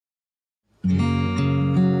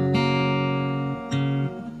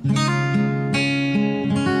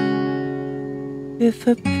If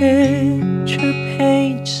a picture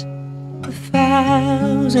paints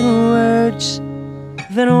 1,000 words,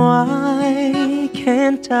 then why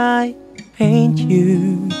can't I paint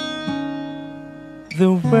you?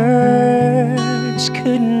 The words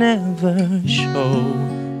could never show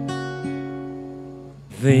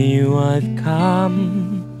the you I've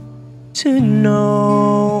come to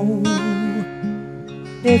know.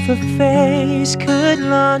 If a face could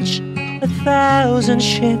launch 1,000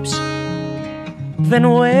 ships,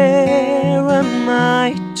 then where am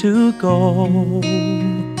I to go?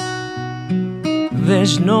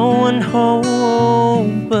 There's no one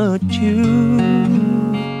home but you.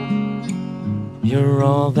 You're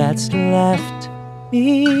all that's left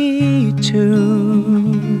me to.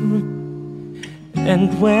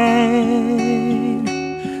 And when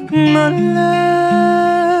my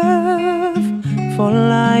love for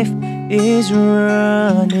life is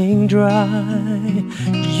running dry,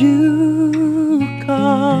 you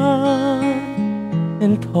come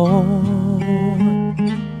and pour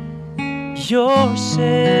yourself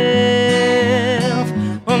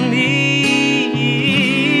on me.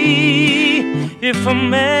 If a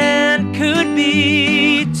man could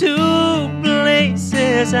be two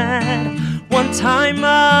places at one time,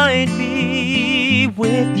 I'd be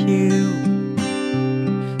with you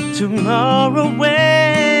tomorrow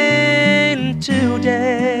and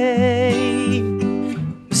today,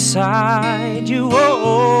 beside you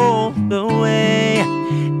all the way.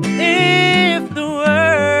 If the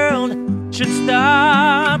world should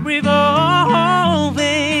stop revolving,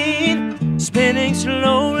 spinning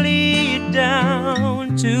slowly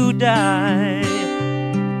down to die,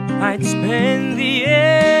 I'd spend the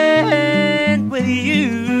end with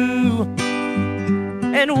you.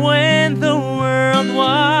 And when the world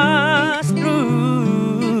was